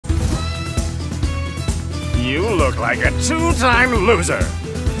You look like a two-time loser.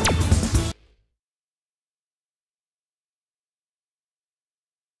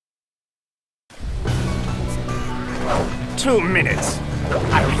 Two minutes.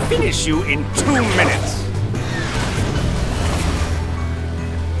 I'll finish you in 2 minutes.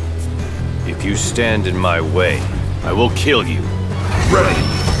 If you stand in my way, I will kill you. Ready.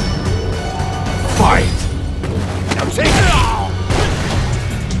 Fight! Now take it all!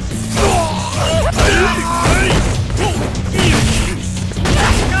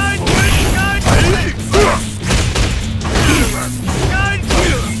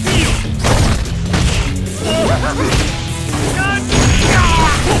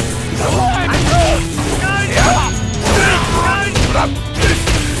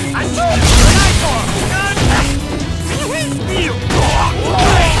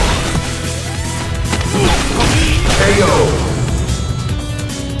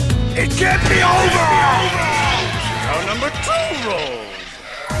 It can't be over! Now number 2 rolls.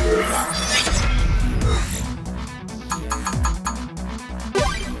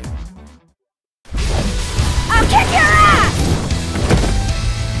 I'll kick your ass!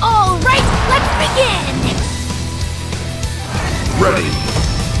 All right, let's begin! Ready.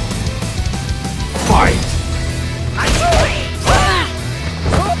 Fight!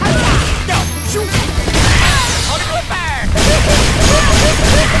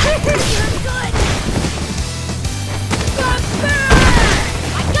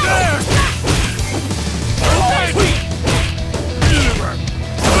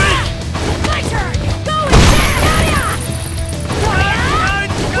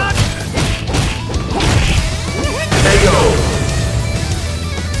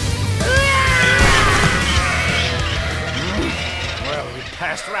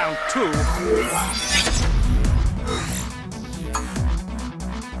 Past round 2.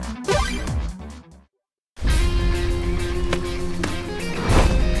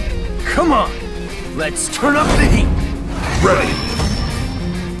 Come on! Let's turn up the heat! Ready.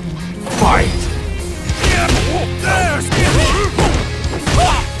 Fight!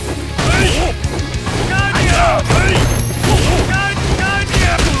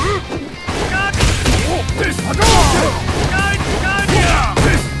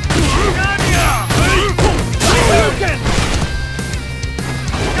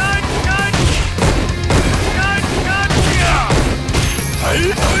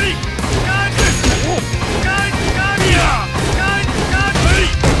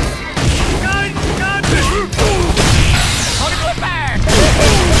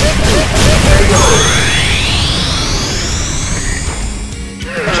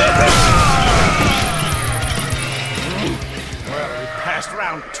 Past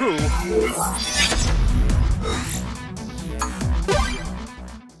round 2.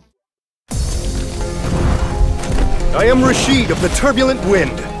 I am Rashid of the Turbulent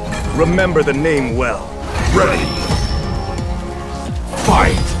Wind. Remember the name well. Ready.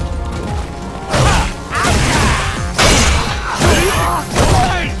 Fight!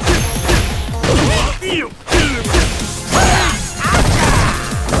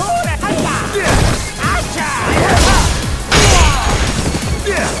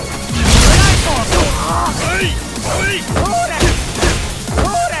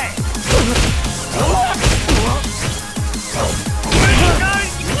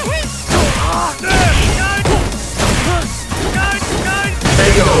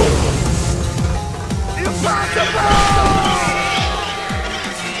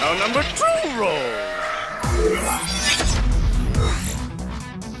 Now number 2 rolls.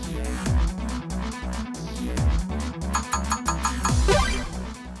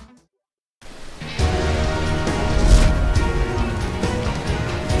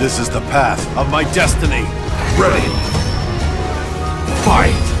 This is the path of my destiny. Ready.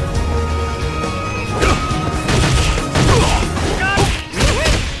 Fight!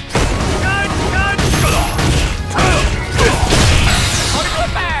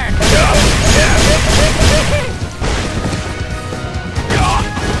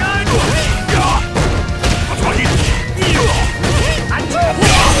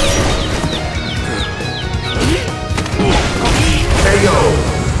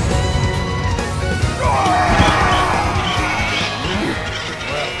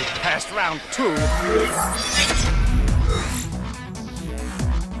 Past round 2. Boom!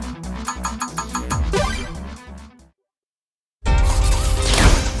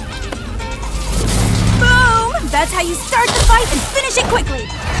 That's how you start the fight and finish it quickly!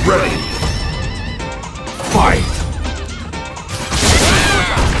 Ready. Fight!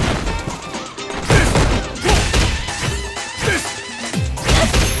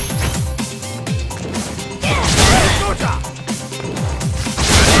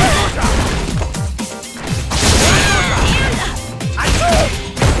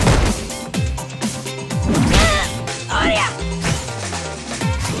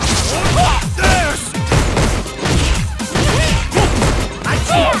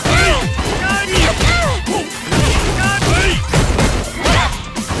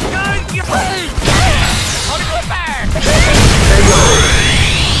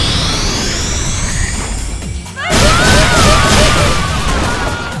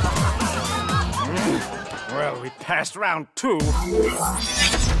 passed round 2. Boy,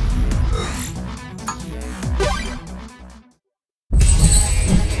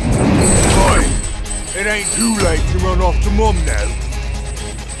 it ain't too late to run off to Mum now.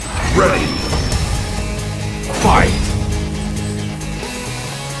 Ready. Fight.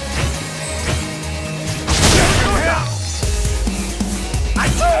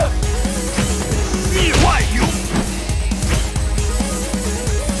 Why you?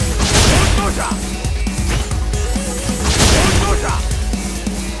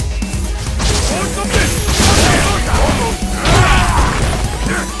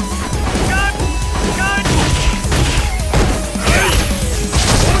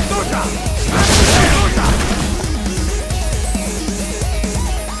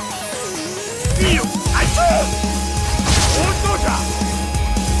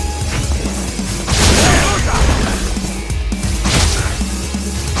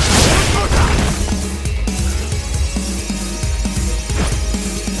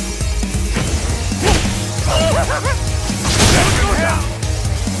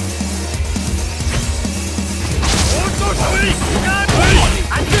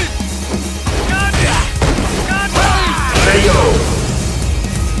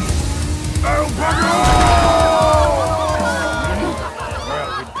 Well,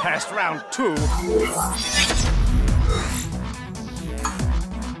 we passed round 2.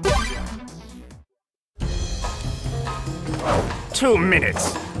 2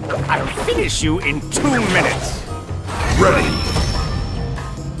 minutes. I'll finish you in 2 minutes. Ready.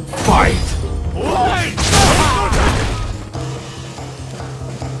 Fight.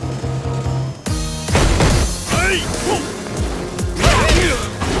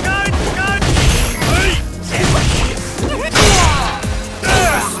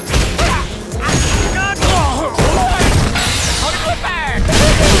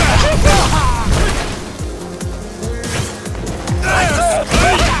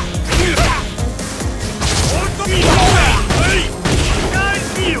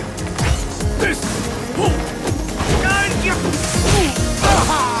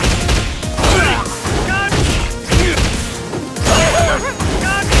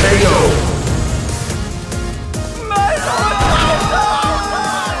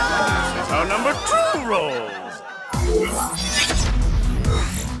 How number 2 rolls.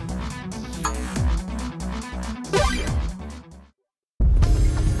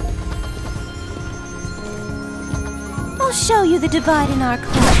 'll show you the divide in our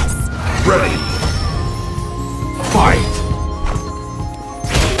class. Ready. Fight.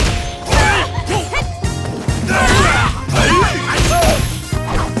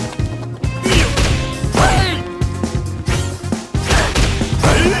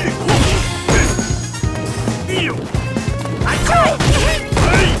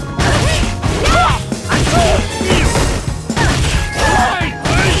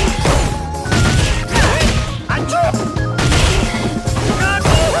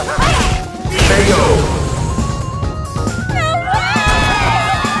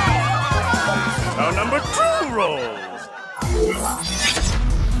 How number 2 rolls.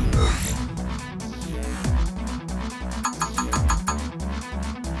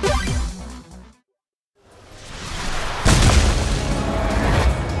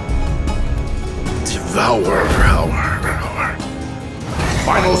 Devour.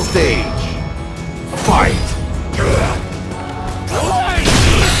 Final stage. Fight.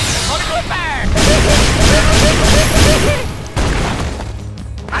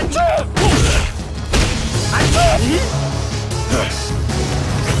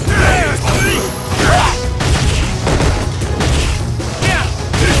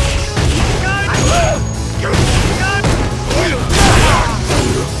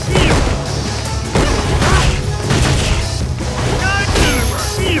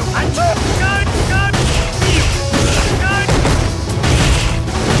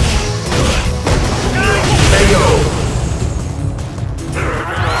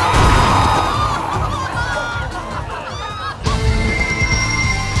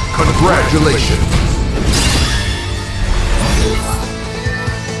 Congratulations!